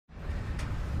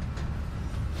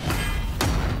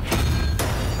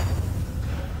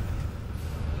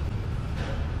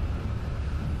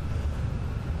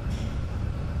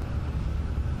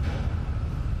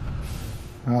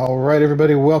All right,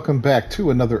 everybody, welcome back to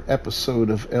another episode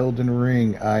of Elden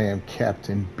Ring. I am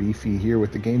Captain Beefy here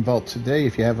with the Game Vault today.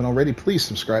 If you haven't already, please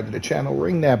subscribe to the channel,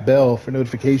 ring that bell for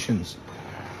notifications.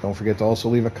 Don't forget to also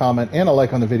leave a comment and a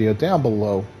like on the video down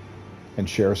below, and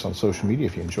share us on social media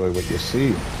if you enjoy what you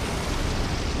see.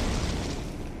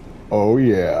 Oh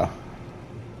yeah,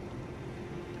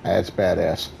 that's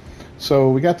badass. So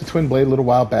we got the Twin Blade a little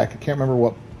while back. I can't remember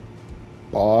what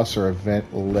boss or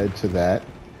event led to that.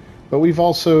 But we've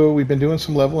been doing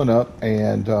some leveling up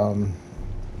and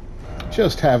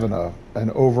just having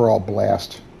an overall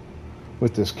blast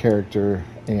with this character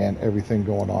and everything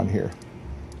going on here.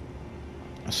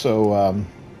 So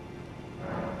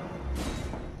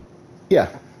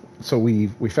yeah, so we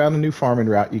found a new farming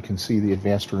route. You can see the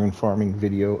advanced rune farming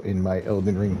video in my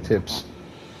Elden Ring tips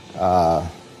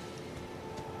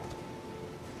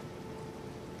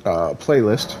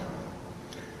playlist.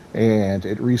 And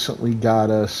it recently got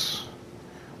us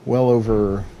well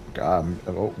over a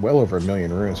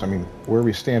million runes. I mean, where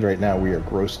we stand right now, we are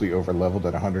grossly over leveled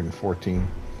at 114.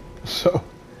 So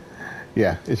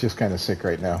yeah, it's just kind of sick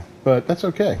right now, but that's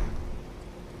okay.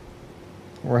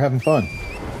 We're having fun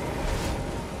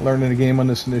learning the game on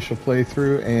this initial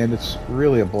playthrough, and it's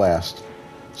really a blast.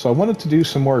 So I wanted to do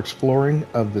some more exploring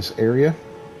of this area,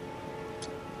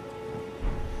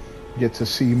 get to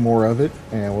see more of it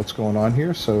and what's going on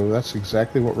here. So that's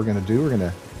exactly what we're going to do. We're going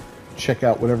to check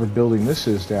out whatever building this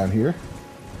is down here,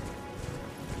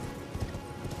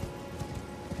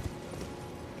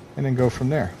 and then go from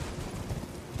there.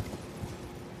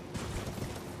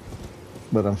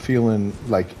 But I'm feeling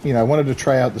like, I wanted to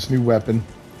try out this new weapon.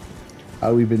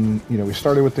 We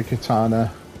started with the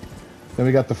katana, then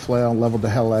we got the flail, leveled the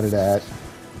hell out of that,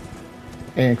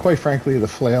 and quite frankly, the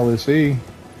flail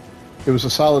it was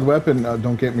a solid weapon.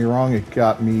 Don't get me wrong, it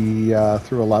got me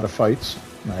through a lot of fights,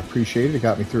 and I appreciate it. It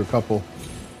got me through a couple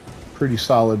pretty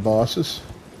solid bosses.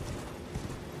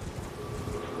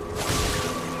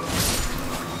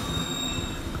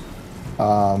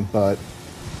 But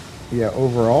yeah,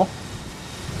 overall,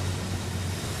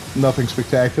 nothing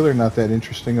spectacular, not that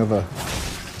interesting of a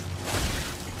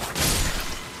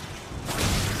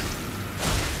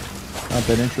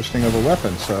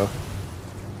weapon, so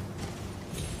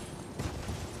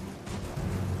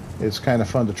it's kind of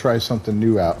fun to try something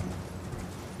new out.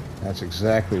 That's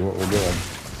exactly what we're doing.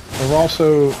 We're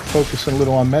also focusing a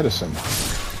little on medicine.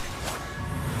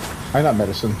 Not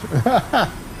medicine.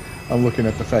 I'm looking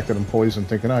at the fact that I'm poisoned,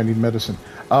 thinking, oh, I need medicine.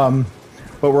 But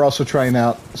we're also trying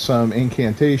out some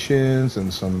incantations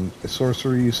and some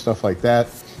sorceries, stuff like that.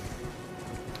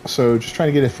 So just trying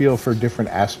to get a feel for different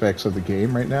aspects of the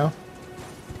game right now,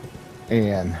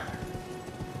 and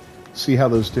see how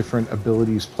those different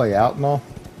abilities play out and all.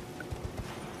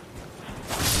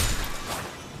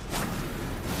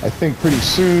 I think pretty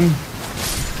soon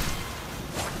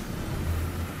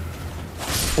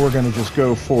we're going to just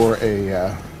go for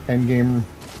a endgame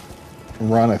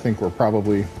run. I think we're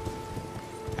probably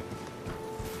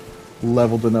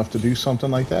leveled enough to do something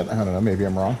like that. I don't know, maybe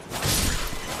I'm wrong.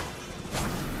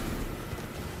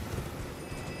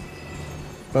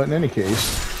 But in any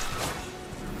case,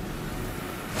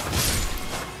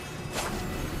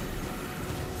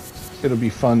 it'll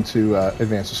be fun to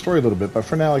advance the story a little bit. But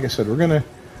for now, like I said, we're going to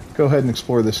go ahead and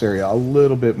explore this area a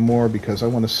little bit more, because I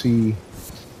want to see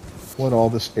what all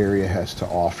this area has to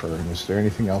offer, and is there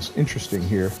anything else interesting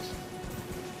here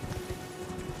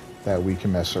that we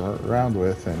can mess around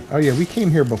with. And oh yeah, we came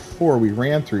here before. We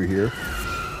ran through here.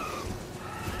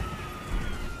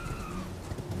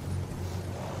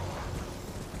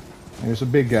 There's a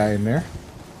big guy in there.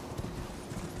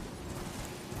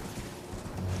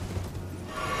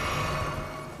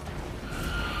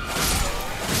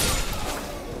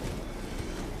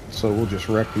 So we'll just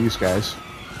wreck these guys.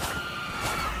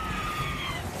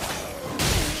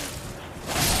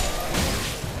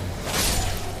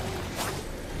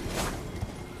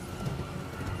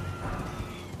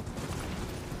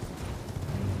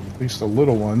 At least the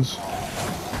little ones.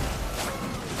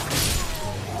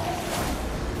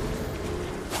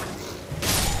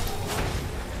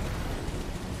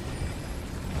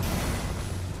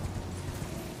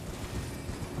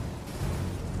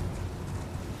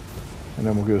 And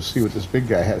then we'll go see what this big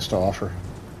guy has to offer.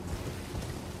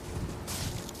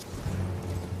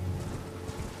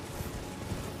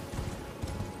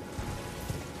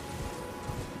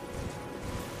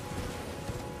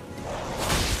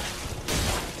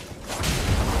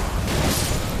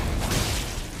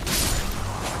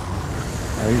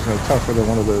 He's no tougher than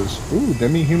one of those. Ooh,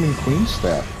 demi-human queen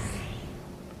staff.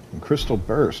 And crystal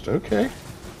burst. Okay.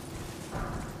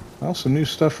 Well, some new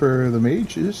stuff for the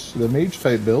mages, the mage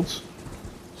type builds.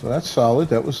 So that's solid.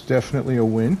 That was definitely a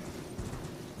win.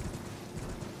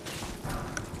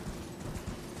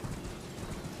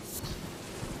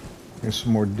 There's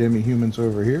some more demi-humans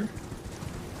over here.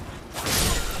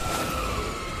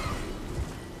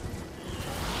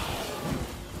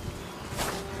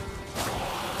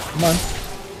 Come on.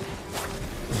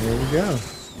 There we go.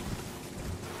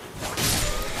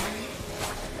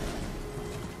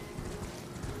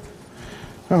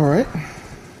 All right.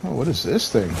 Oh, what is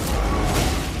this thing?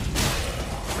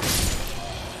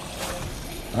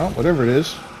 Oh, whatever it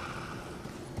is.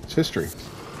 It's history.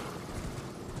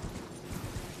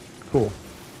 Cool.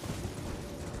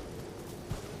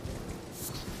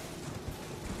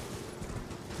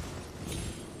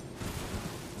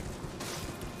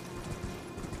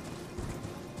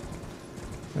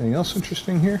 Anything else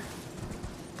interesting here?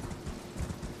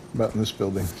 About in this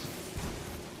building?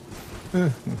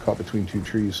 I'm caught between two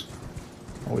trees.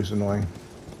 Always annoying.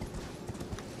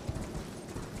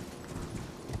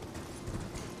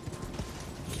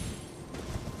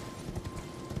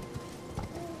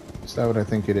 Is that what I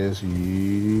think it is?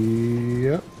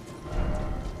 Yep.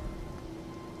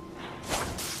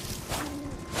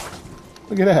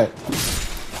 Look at that.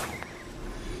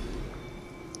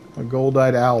 A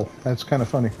gold-eyed owl. That's kind of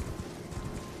funny.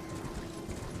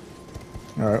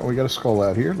 Alright, we got a skull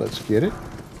out here. Let's get it.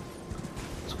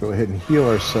 Let's go ahead and heal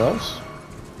ourselves.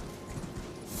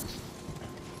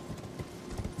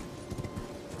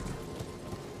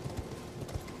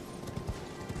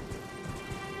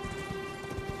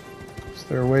 Is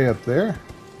there a way up there?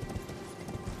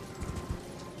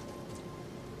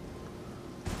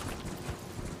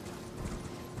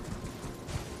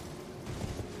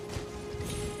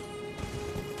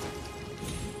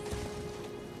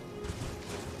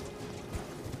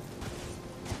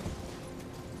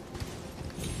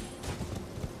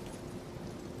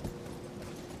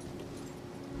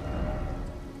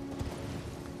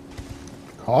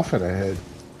 Coffin ahead.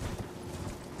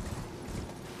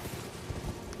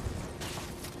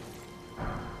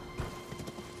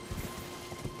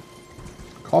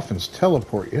 Coffins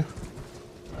teleport you.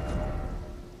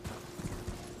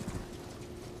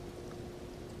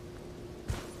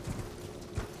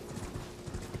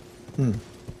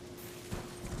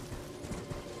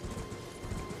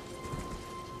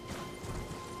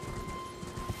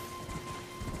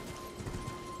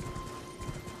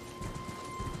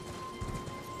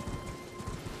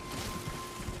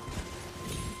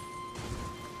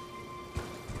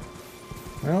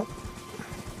 Well,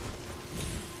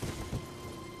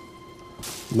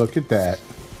 look at that.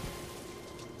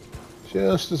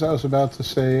 Just as I was about to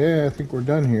say, yeah, I think we're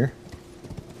done here,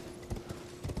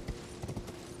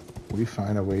 we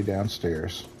find a way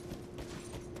downstairs.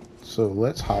 So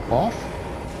let's hop off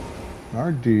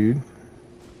our dude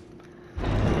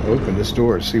and open this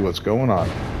door and see what's going on.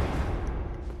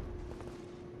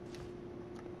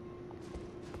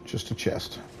 Just a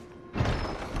chest.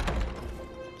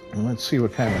 And let's see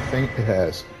what kind of thing it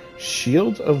has.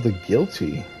 Shield of the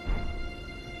Guilty.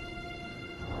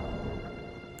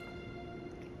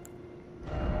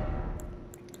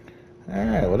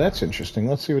 Alright, well that's interesting.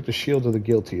 Let's see what the Shield of the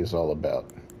Guilty is all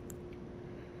about.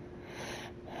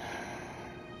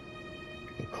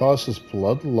 It causes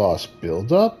blood loss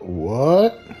buildup?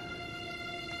 What?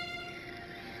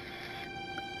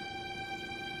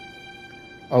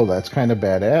 Oh, that's kind of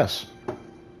badass.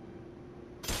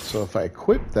 So if I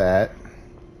equip that,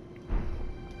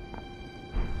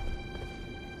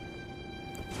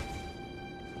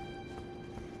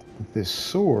 this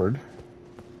sword,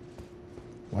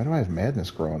 why do I have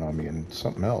madness growing on me and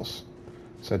something else?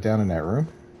 Is that down in that room?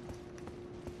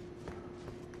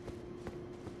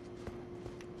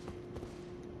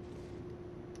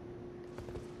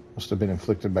 Must have been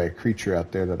inflicted by a creature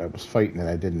out there that I was fighting and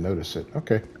I didn't notice it.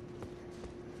 Okay.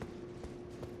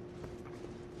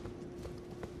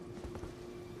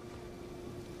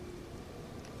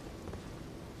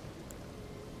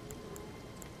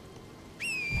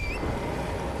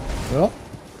 Well,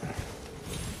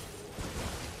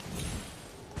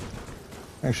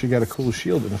 I actually got a cool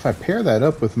shield, and if I pair that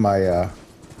up with my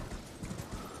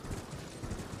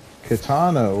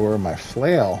katana or my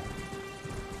flail,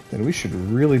 then we should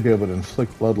really be able to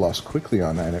inflict blood loss quickly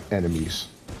on enemies.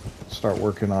 Start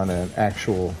working on an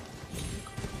actual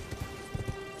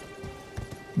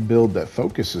build that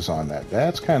focuses on that.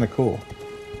 That's kind of cool.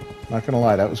 Not gonna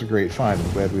lie, that was a great find.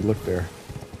 I'm glad we looked there.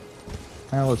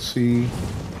 Now let's see if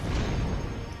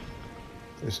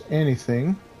there's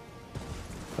anything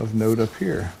of note up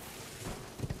here.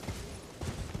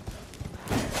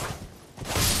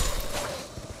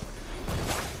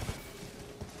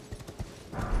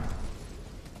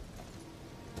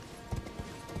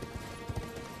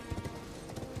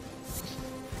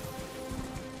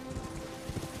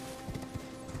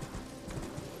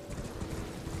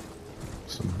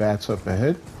 bats up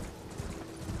ahead.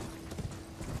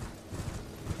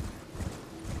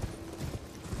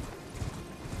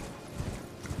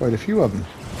 Quite a few of them.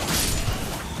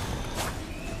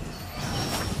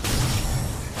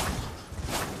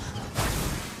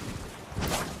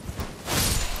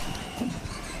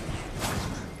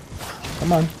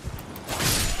 Come on.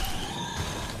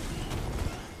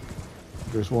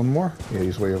 There's one more. Yeah,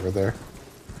 he's way over there.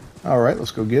 Alright,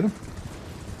 let's go get him.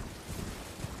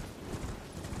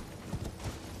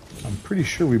 I'm pretty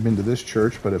sure we've been to this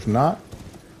church, but if not,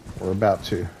 we're about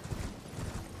to.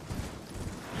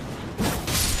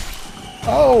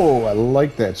 Oh, I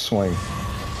like that swing.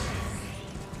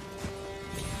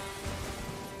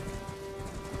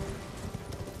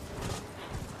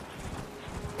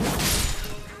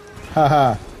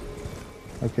 Haha.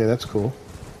 Okay, that's cool.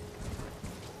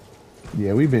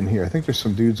 Yeah, we've been here. I think there's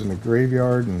some dudes in the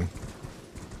graveyard and...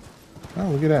 Oh,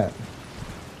 look at that.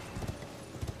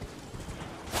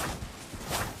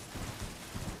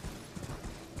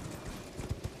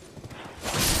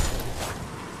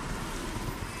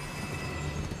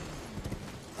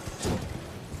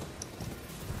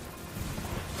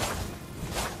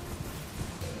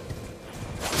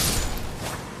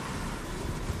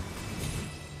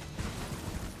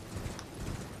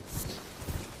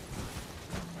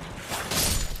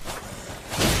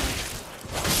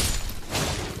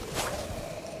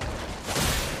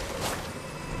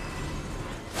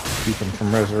 Keep him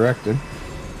from resurrected.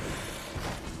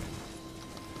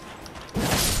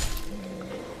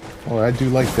 Oh, I do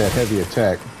like that heavy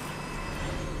attack.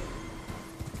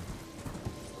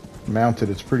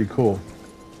 Mounted, it's pretty cool.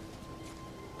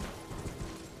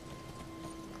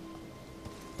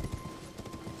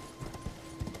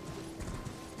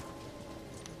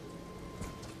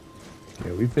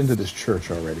 Yeah, we've been to this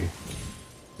church already.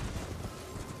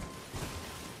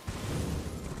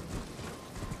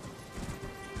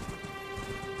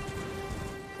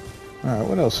 Alright,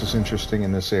 what else is interesting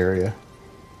in this area?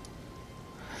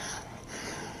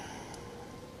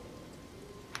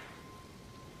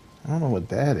 I don't know what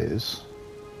that is.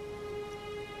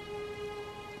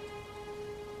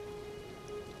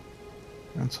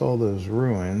 That's all those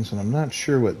ruins, and I'm not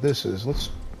sure what this is. Let's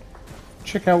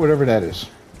check out whatever that is.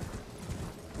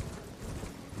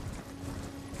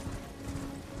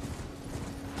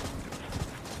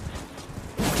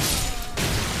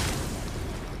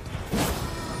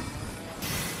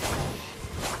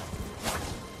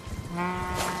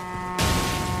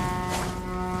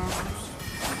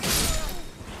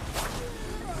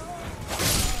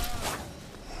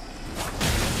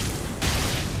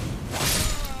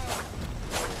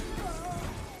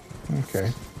 Okay.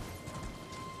 It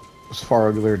was far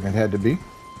uglier than it had to be.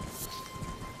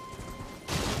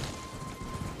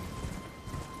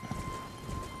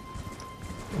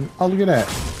 Oh, look at that.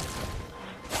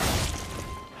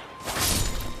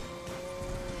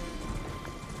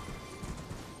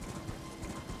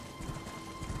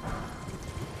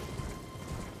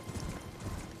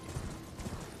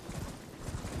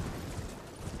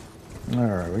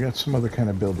 Alright, we got some other kind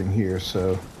of building here,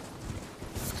 so...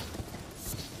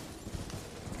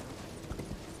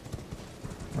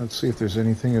 Let's see if there's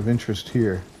anything of interest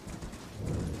here.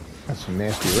 Got some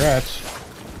nasty rats.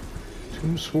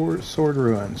 Tomb sword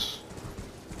ruins.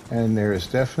 And there is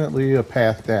definitely a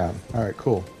path down. Alright,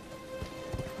 cool.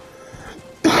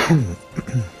 Let's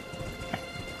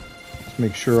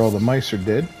make sure all the mice are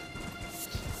dead.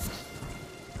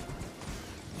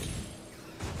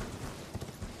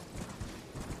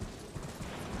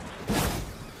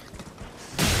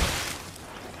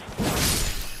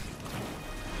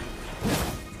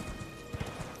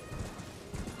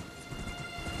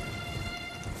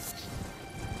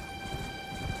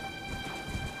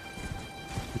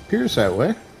 Appears that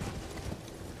way.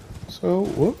 So,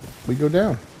 whoop, we go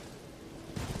down.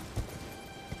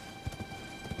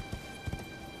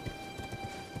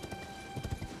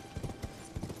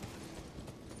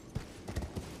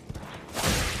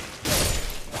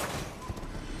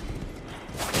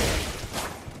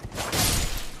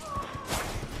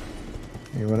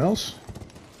 Anyone else?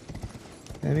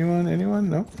 Anyone?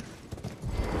 No.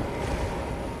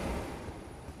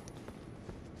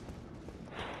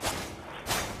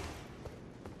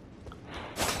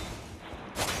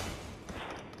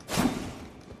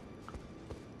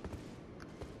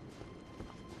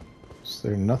 Is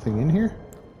there nothing in here?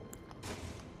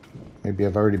 Maybe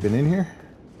I've already been in here?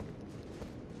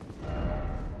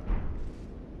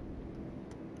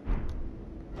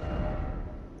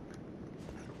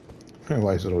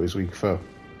 Why is it always weak foe?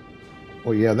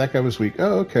 Oh yeah, that guy was weak.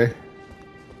 Oh, okay.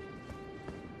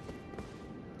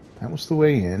 That was the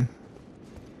way in.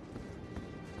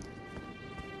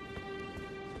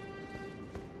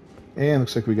 And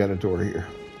looks like we got a door here.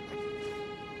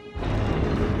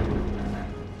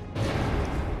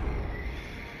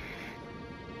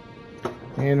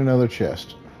 And another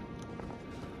chest.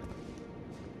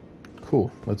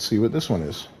 Cool. Let's see what this one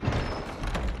is.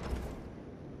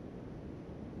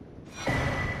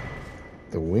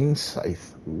 The winged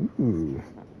scythe. Ooh.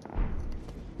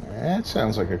 That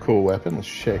sounds like a cool weapon. Let's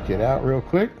check it out real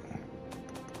quick.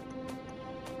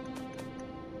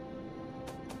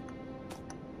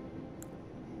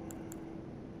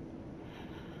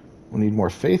 We'll need more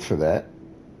faith for that.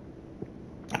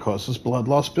 It causes blood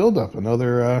loss buildup.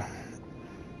 Another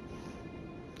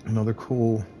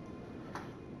cool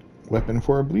weapon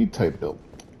for a bleed type build.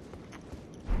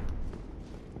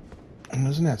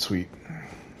 Isn't that sweet?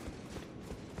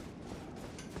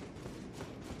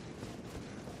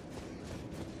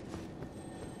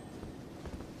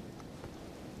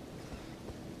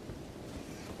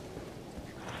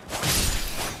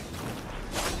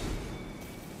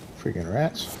 Freaking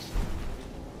rats.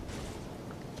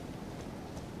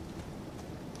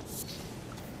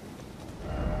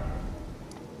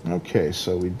 Okay,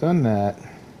 so we've done that.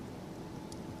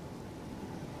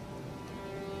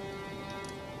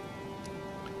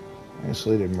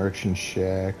 Isolated Merchant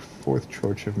Shack, Fourth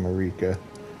Church of Marika.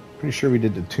 Pretty sure we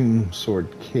did the Tomb Sword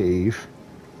Cave.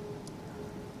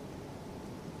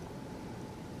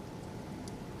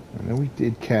 And then we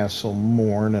did Castle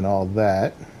Morn and all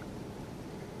that.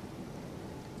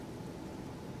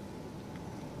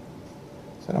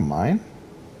 Is that a mine?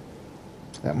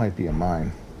 That might be a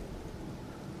mine.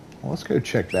 Well, let's go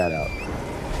check that out.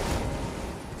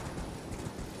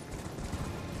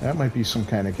 That might be some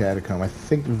kind of catacomb. I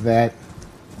think that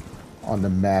on the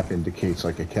map indicates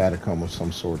like a catacomb of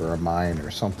some sort or a mine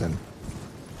or something.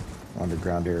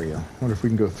 Underground area. I wonder if we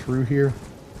can go through here.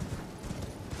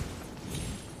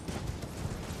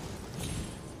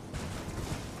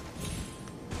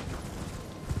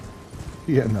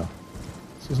 Yeah, no.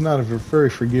 This is not a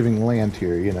very forgiving land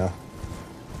here, you know.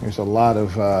 There's a lot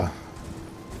of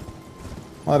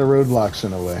roadblocks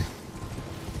in the way.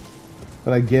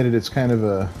 But I get it, it's kind of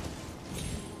a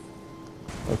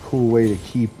cool way to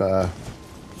keep a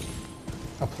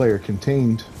player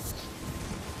contained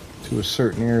to a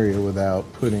certain area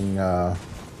without putting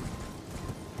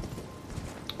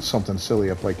something silly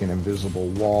up like an invisible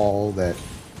wall that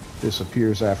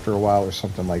disappears after a while or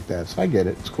something like that. So I get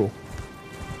it, it's cool.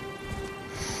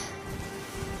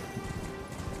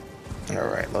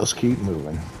 Alright, let's keep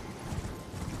moving.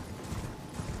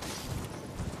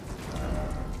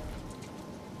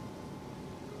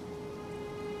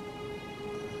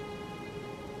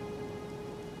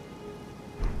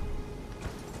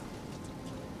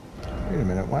 Wait a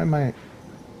minute, why am I...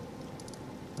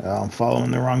 Oh, I'm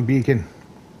following the wrong beacon.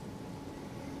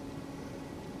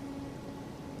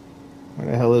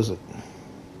 Where the hell is it?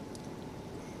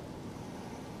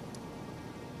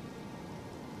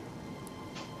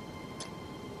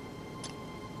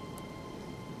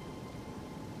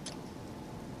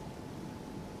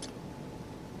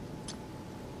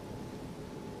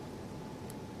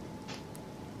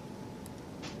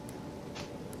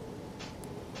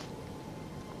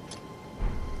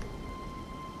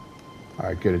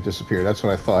 Alright, good, it disappeared. That's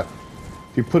what I thought.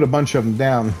 If you put a bunch of them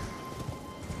down,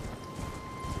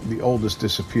 the oldest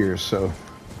disappears. So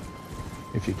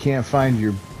if you can't find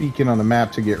your beacon on the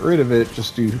map to get rid of it,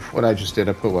 just do what I just did.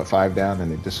 I put, what, 5 down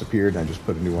and it disappeared, and I just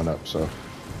put a new one up. So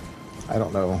I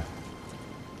don't know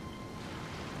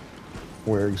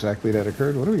where exactly that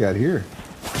occurred. What do we got here?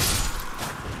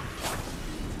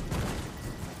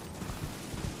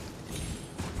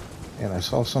 And I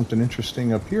saw something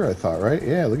interesting up here, I thought, right?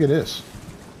 Yeah, look at this.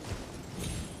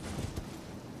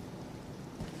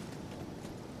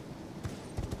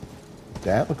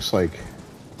 That looks like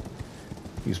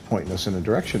he's pointing us in the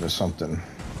direction of something.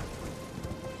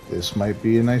 This might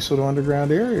be a nice little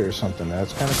underground area or something.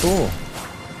 That's kind of cool.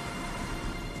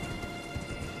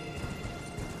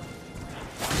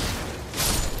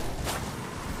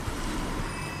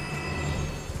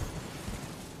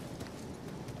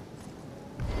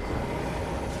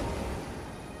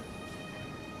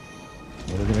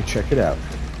 We're going to check it out.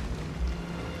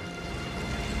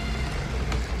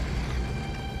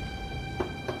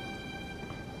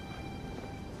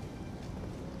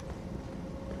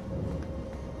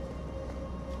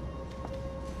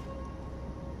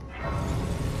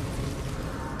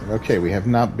 Okay, we have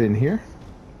not been here.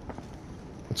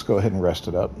 Let's go ahead and rest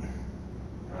it up.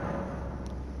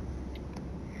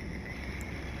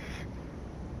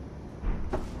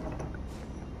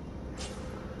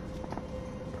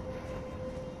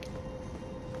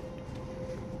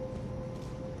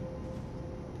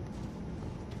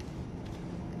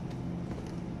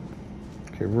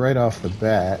 Okay, right off the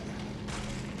bat.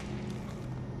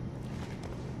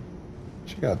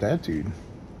 Check out that dude.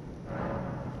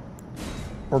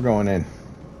 We're going in.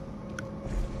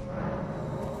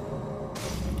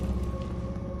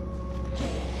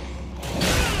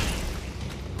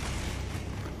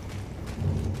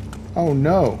 Oh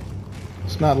no.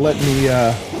 It's not letting me,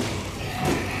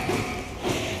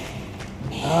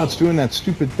 Oh, it's doing that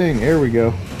stupid thing. There we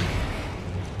go.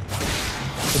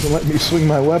 Doesn't let me swing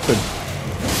my weapon.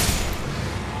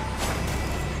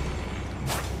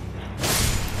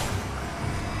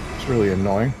 It's really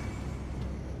annoying.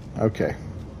 Okay.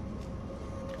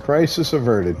 Crisis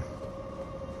averted.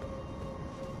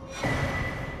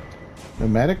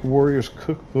 Nomadic Warriors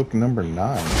Cookbook number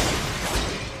 9.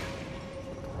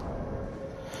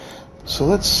 So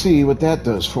let's see what that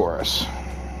does for us.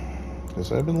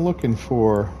 Because I've been looking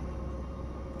for...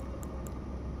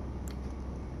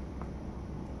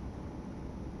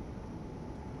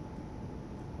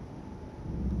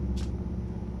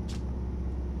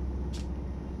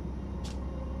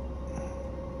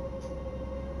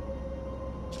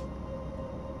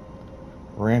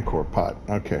 Rancor pot.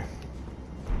 Okay.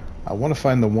 I want to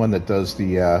find the one that does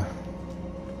the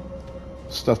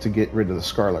stuff to get rid of the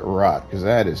Scarlet Rot, because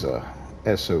that is a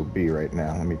SOB right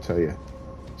now, let me tell you.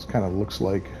 This kind of looks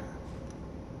like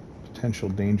potential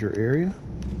danger area.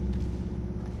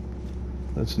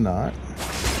 That's not.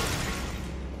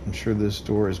 I'm sure this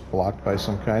door is blocked by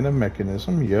some kind of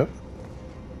mechanism. Yep.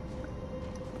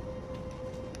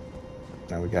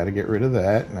 Now we got to get rid of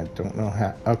that, and I don't know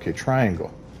how. Okay,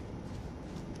 triangle.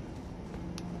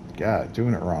 God,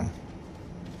 doing it wrong.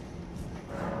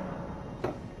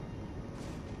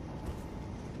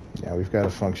 Now we've got a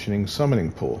functioning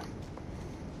summoning pool.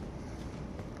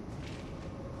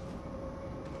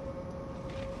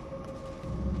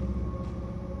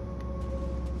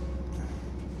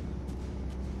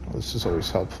 Well, this is always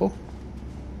helpful.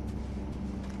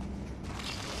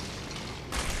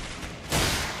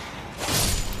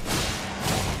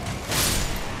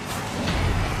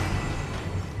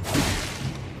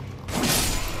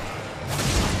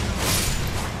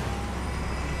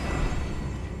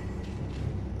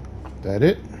 That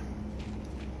it?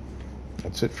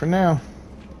 That's it for now.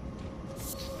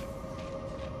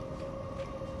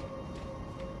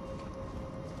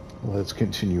 Let's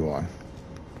continue on.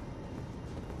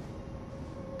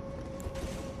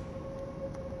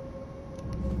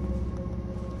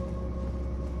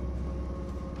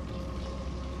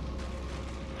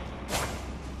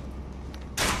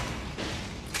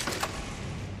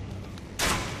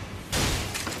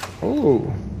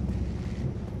 Oh.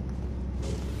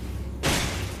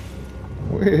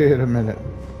 Wait a minute.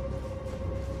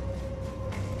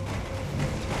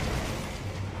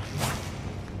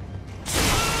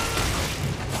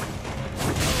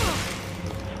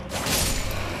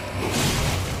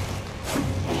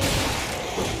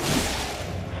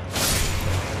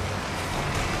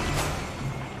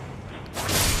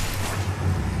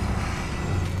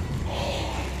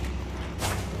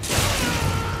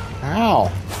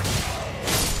 Ow.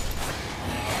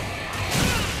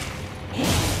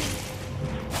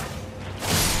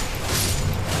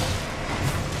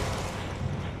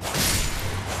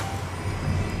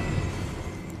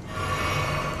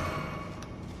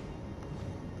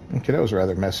 Okay, that was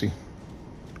rather messy.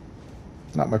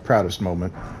 Not my proudest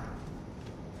moment.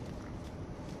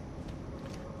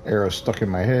 Arrow stuck in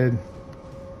my head.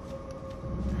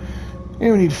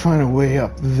 And we need to find a way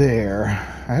up there.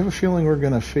 I have a feeling we're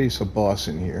going to face a boss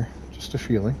in here. Just a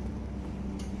feeling.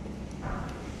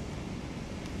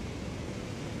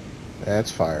 That's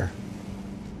fire.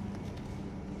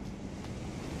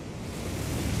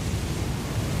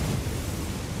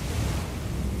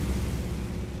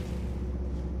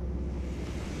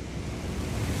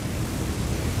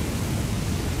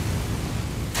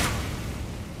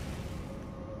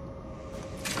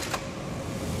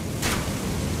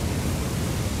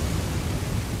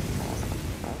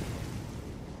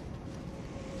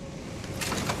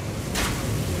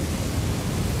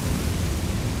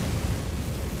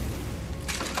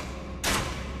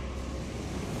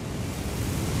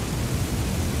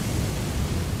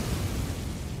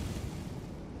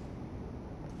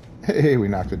 Hey, we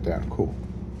knocked it down. Cool.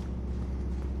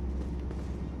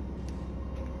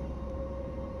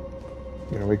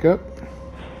 You gonna wake up?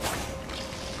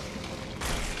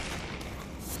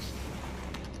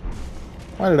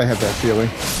 Why did I have that feeling?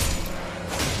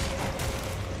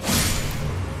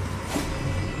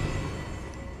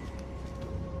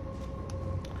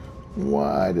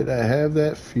 Why did I have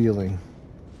that feeling?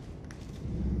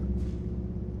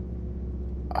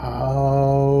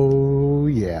 Oh,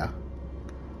 yeah.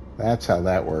 That's that's how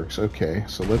that works. Okay,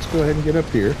 so let's go ahead and get up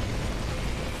here.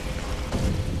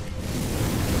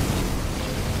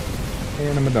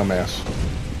 And I'm a dumbass.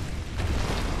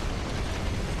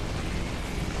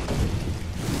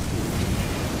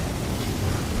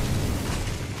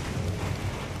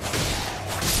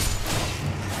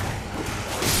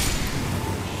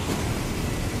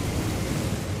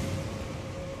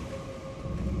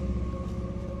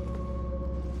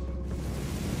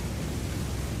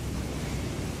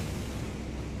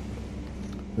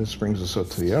 This brings us up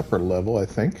to the upper level, I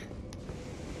think.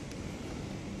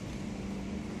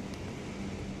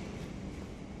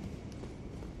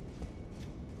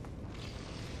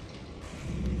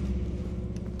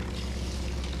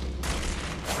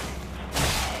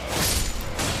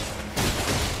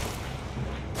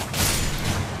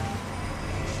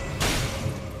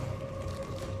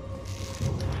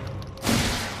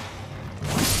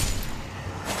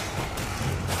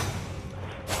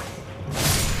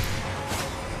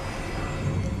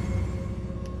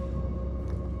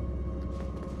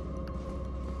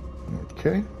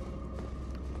 Okay.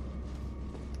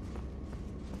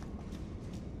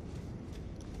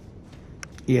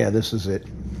 Yeah, this is it.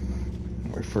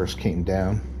 Where we first came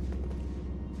down.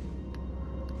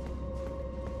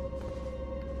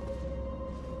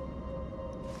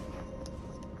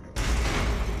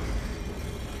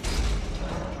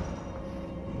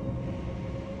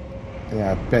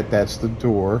 Yeah, I bet that's the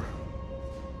door.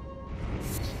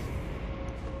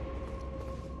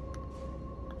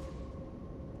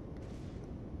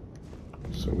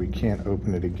 So we can't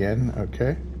open it again.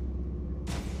 Okay.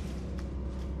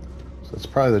 So it's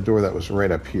probably the door that was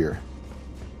right up here.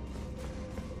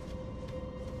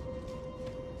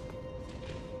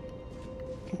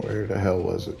 Where the hell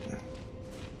was it?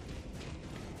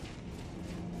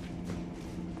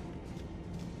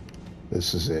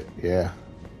 This is it, yeah.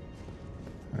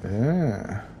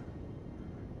 Yeah.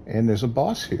 And there's a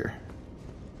boss here.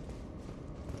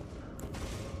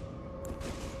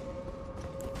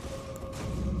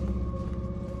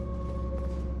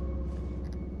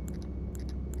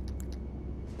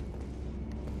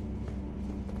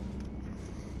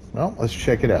 Well, let's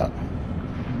check it out.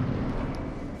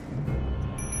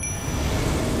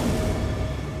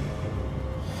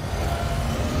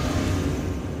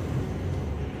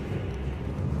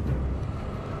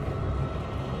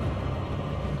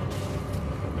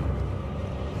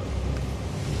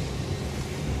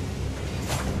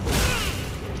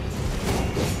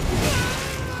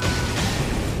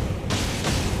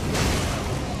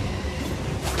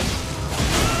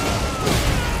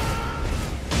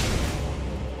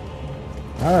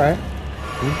 Alright,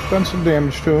 we've done some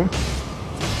damage to him.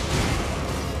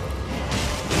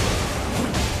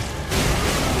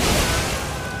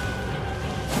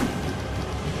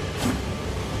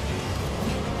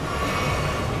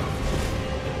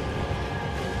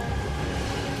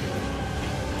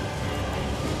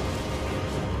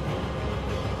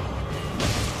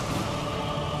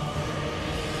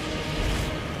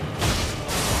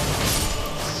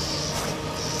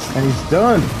 And he's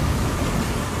done.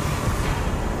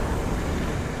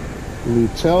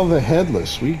 Lutel the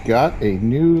Headless. We got a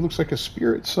new, looks like a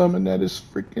spirit summon. That is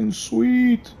freaking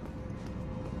sweet.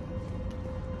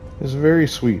 It's very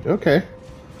sweet. Okay.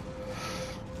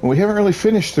 Well, we haven't really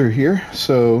finished through here,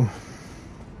 so...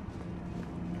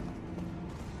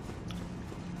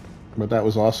 But that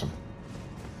was awesome.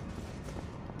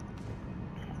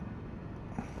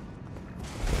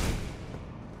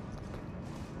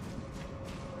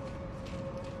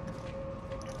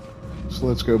 So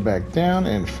let's go back down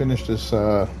and finish this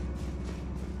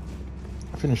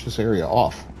area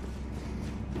off.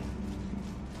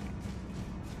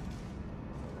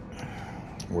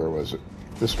 Where was it?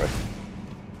 This way.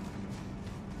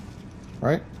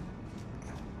 Right?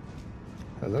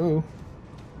 Hello?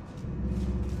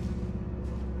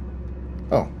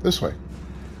 Oh, this way.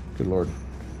 Good Lord.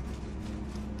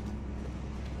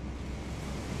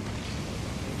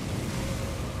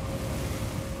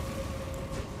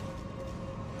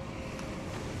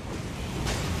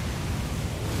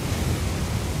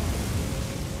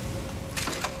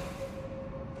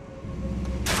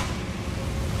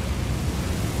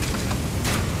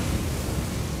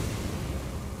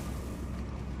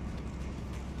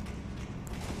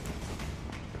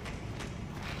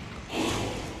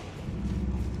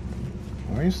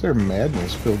 Why is there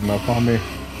madness building up on me?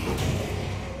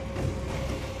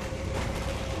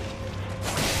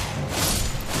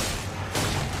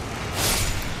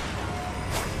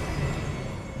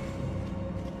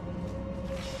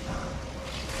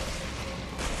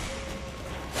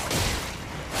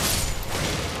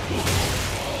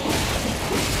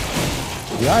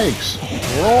 Yikes.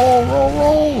 Roll, roll,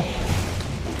 roll.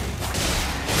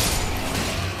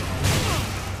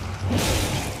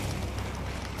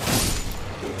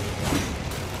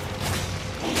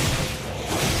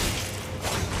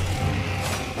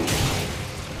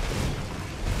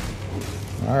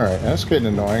 Alright, that's getting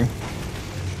annoying.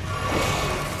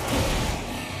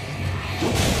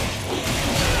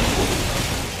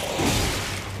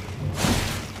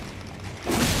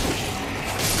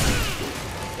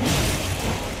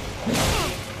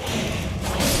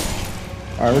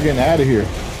 Alright, we're getting out of here.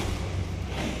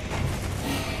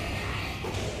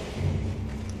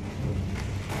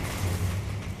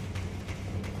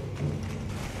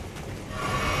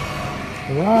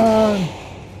 Run!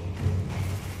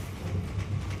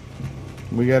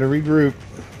 We gotta regroup.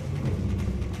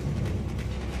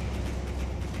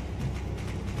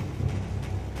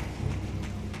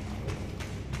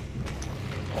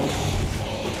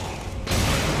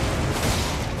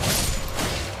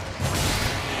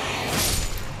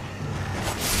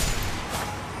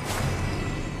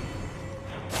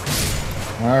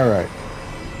 All right.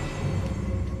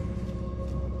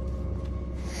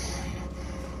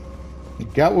 We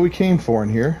got what we came for in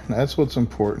here. That's what's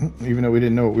important, even though we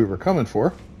didn't know what we were coming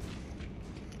for.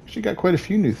 Actually got quite a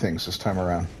few new things this time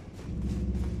around.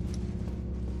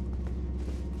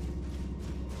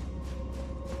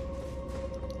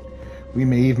 We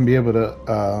may even be able to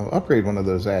upgrade one of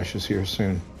those ashes here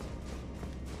soon.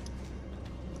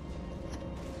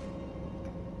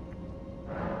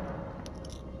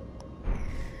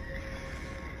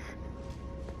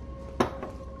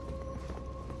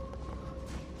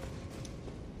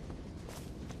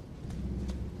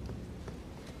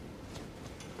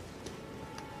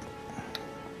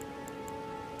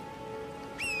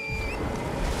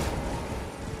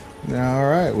 All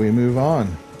right, we move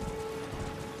on.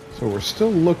 So we're still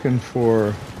looking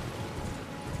for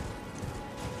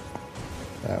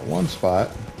that one spot.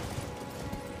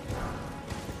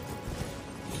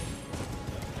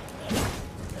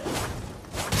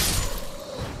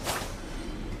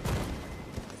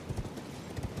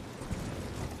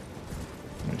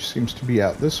 Which seems to be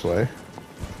out this way.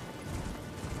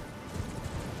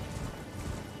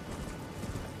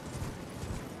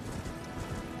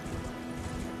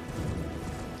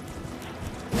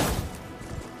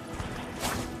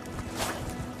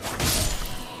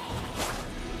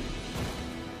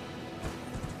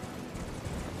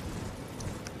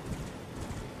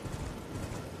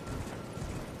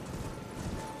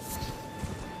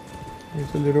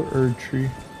 There's a little herb tree.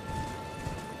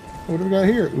 What do we got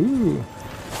here? Ooh.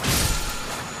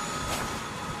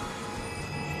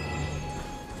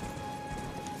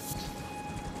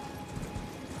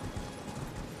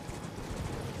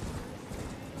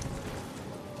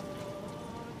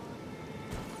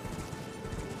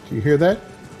 Do you hear that?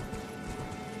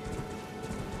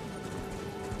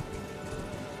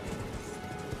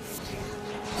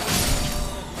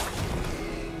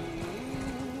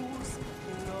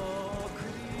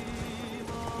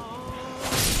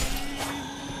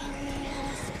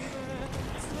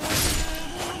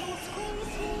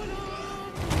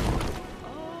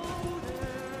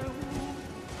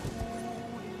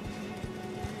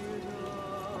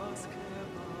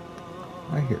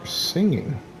 I hear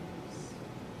singing.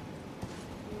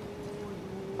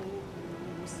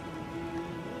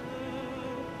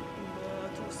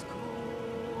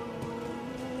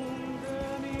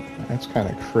 That's kind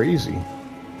of crazy.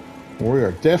 We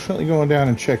are definitely going down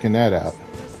and checking that out.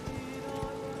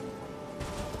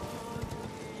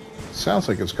 Sounds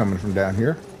like it's coming from down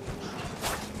here.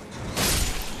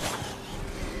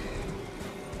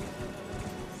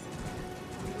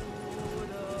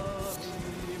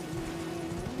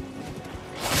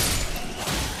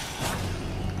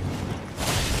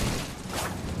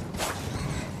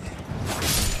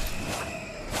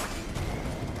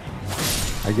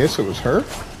 I guess it was her.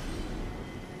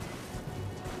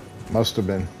 Must have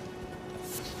been.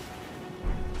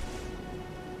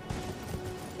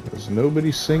 There's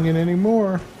nobody singing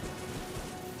anymore.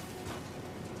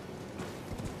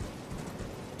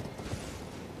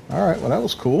 All right, well, that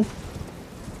was cool.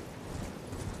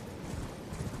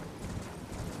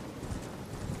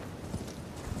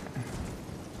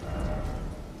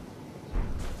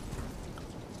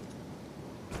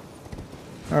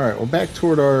 All right, well, back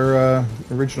toward our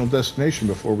original destination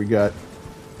before we got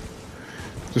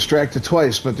distracted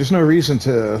twice, but there's no reason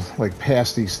to like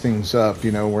pass these things up.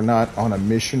 You know, we're not on a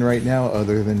mission right now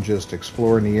other than just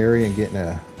exploring the area and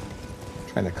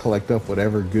trying to collect up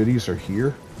whatever goodies are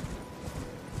here.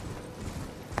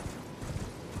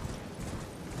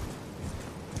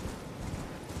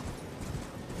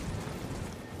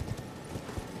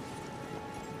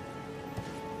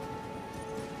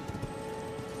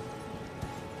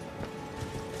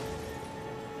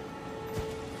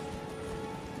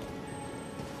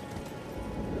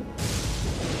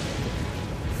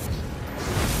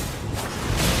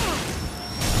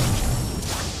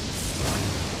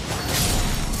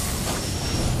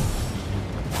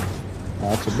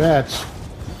 Lots of bats.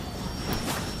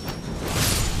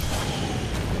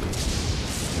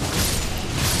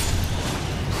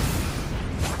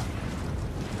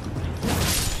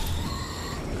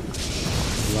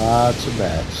 Lots of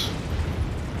bats.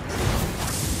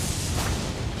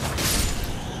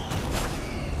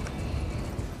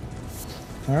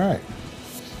 All right.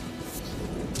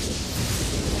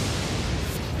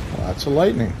 Lots of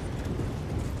lightning.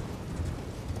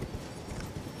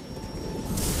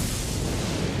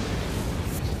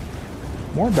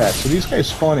 More bats. Are these guys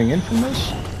spawning in from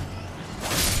this?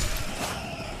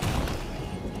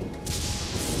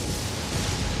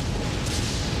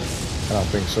 I don't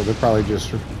think so. They're probably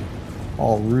just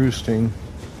all roosting.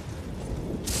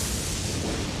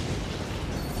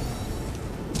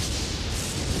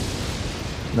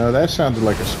 No, that sounded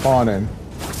like a spawn-in.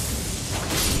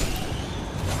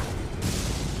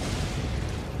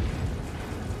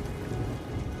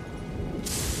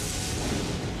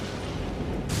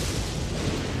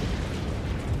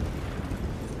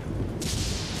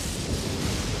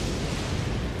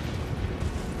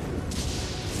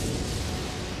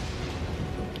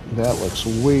 That looks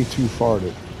way too far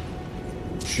to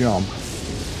jump.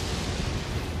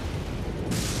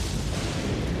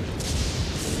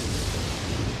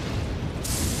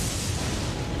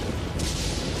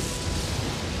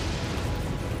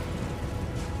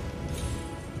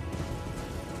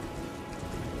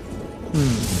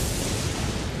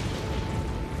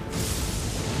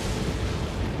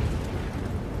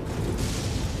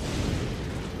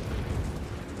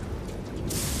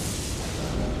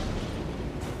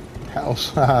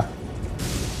 House. They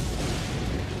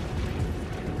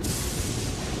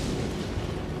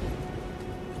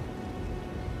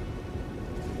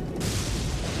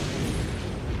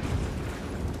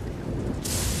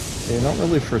don't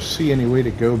really foresee any way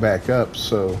to go back up,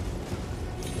 so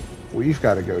we've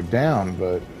got to go down,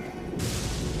 but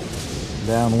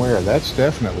down where? That's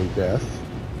definitely death.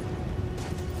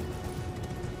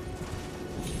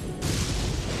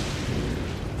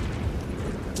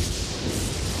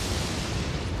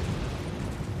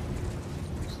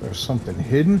 Is there something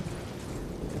hidden?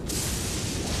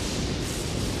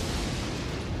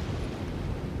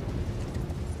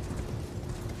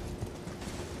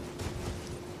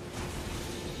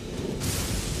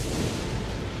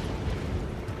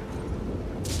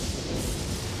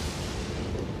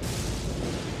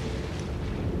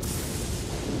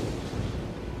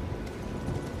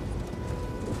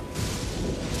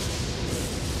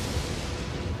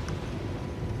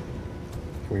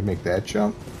 Can we make that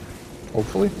jump?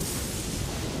 Hopefully.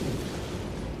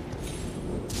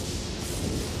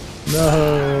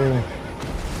 No.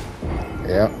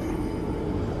 Yeah.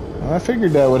 Well, I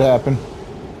figured that would happen.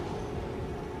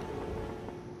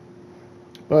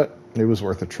 But it was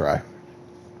worth a try.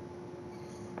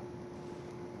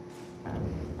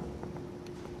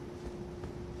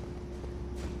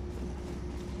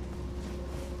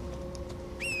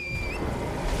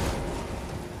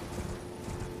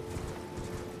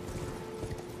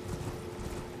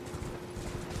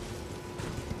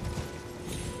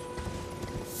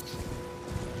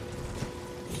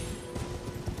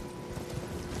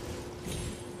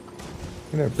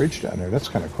 Look at that bridge down there. That's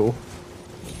kind of cool.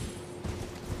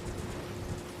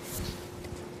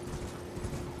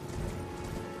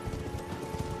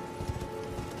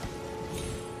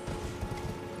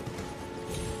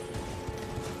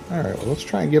 Alright, well, let's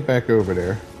try and get back over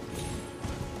there.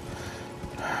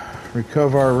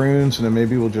 Recover our runes, and then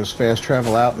maybe we'll just fast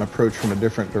travel out and approach from a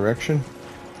different direction.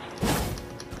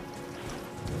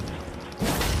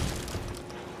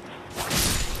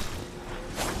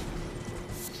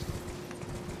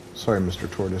 Sorry, Mr.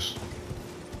 Tortoise.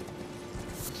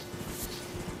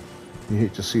 You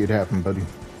hate to see it happen, buddy.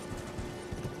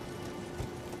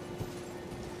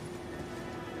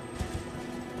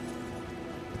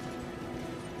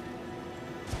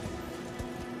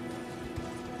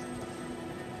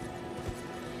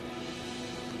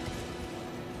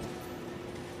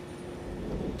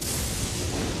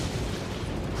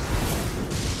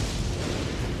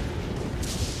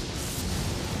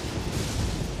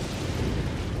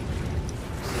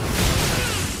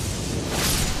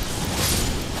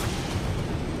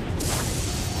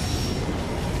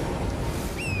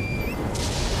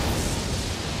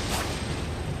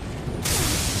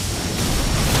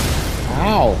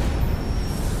 Ow!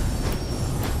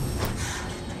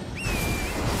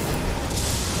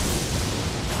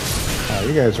 Oh,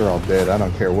 you guys are all dead. I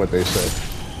don't care what they say.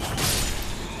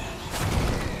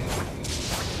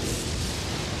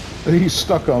 He's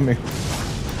stuck on me.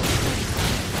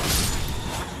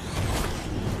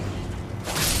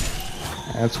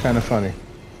 That's kind of funny.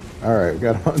 Alright, we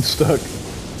got him unstuck.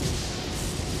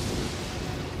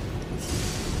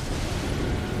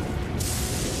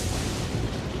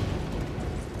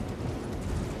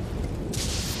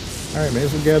 Alright, may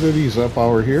as well gather these up while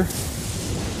we're here.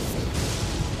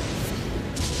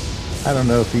 I don't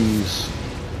know if these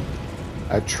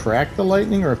attract the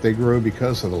lightning or if they grow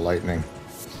because of the lightning.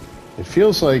 It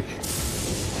feels like...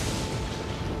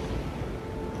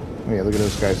 Oh yeah, look at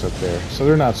those guys up there. So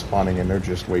they're not spawning in, they're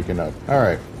just waking up.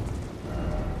 Alright.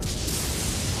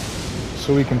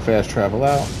 So we can fast travel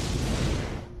out.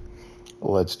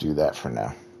 Let's do that for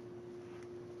now.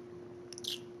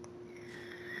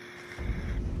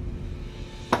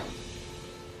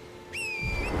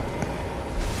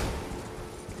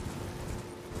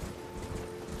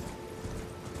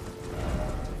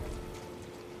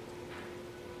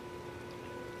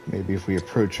 Maybe if we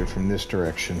approach it from this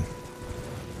direction,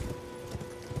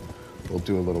 we'll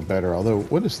do a little better. Although,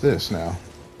 what is this now?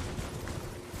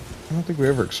 I don't think we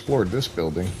ever explored this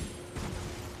building.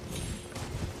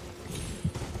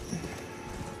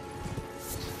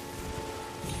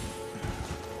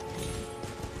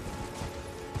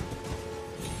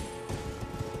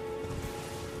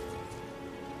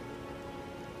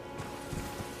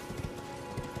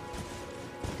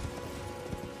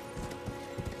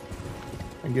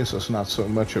 I guess it's not so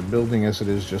much a building as it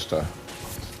is just a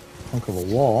hunk of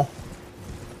a wall.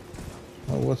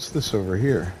 Oh, what's this over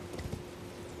here?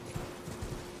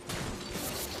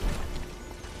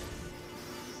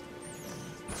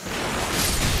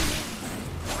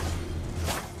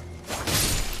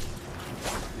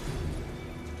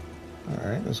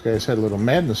 Alright, this guy's had a little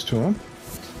madness to him.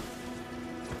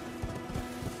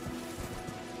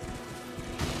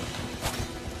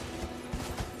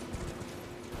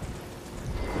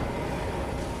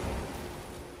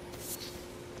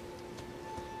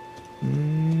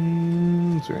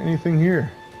 Is there anything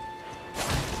here?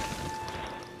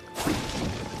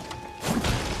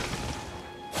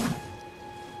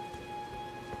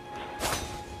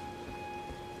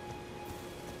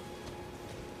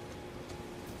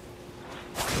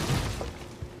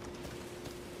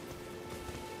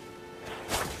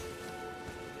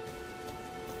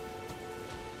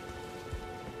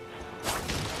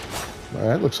 Well,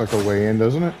 that looks like a way in,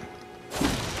 doesn't it?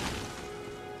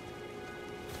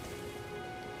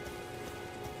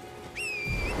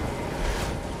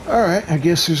 Alright, I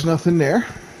guess there's nothing there.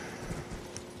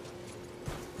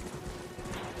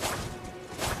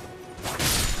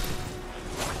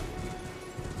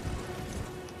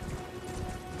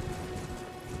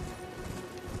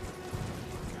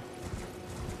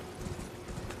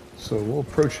 So we'll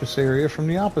approach this area from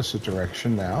the opposite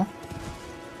direction now.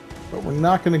 But we're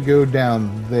not going to go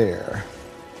down there,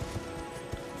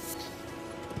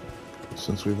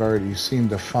 since we've already seemed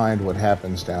to find what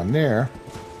happens down there.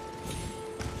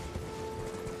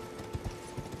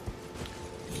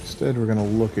 Instead, we're going to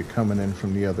look at coming in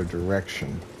from the other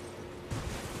direction.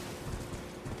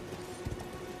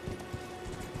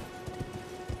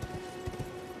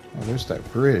 Oh, there's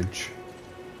that bridge.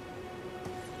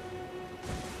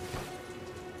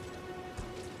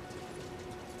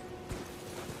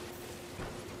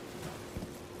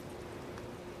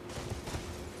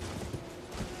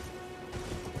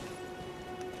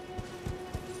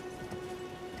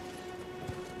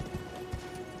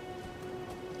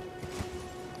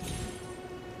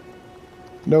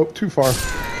 Nope, too far.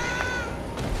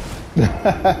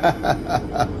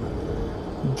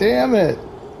 Damn it.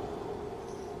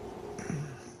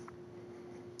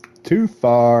 Too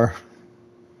far.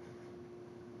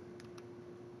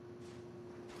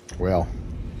 Well,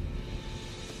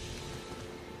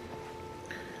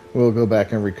 we'll go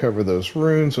back and recover those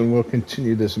runes, and we'll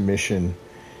continue this mission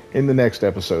in the next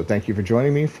episode. Thank you for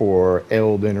joining me for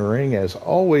Elden Ring. As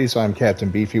always, I'm Captain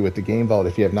Beefy with the Game Vault.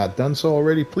 If you have not done so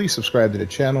already, please subscribe to the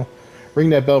channel,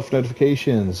 ring that bell for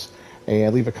notifications,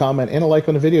 and leave a comment and a like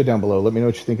on the video down below. Let me know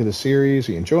what you think of the series.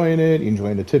 Are you enjoying it? Are you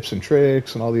enjoying the tips and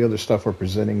tricks and all the other stuff we're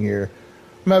presenting here?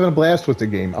 I'm having a blast with the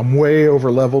game. I'm way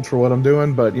over leveled for what I'm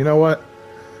doing, but you know what?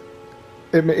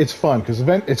 It's fun because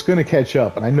it's going to catch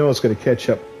up, and I know it's going to catch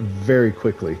up very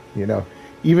quickly, you know.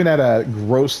 Even at a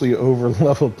grossly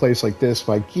over-leveled place like this,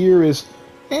 my gear is,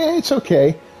 it's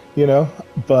okay, you know,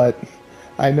 but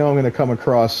I know I'm going to come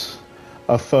across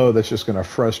a foe that's just going to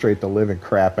frustrate the living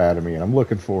crap out of me, and I'm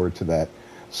looking forward to that.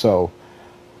 So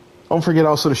don't forget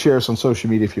also to share us on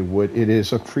social media if you would. It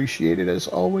is appreciated as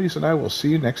always, and I will see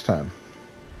you next time.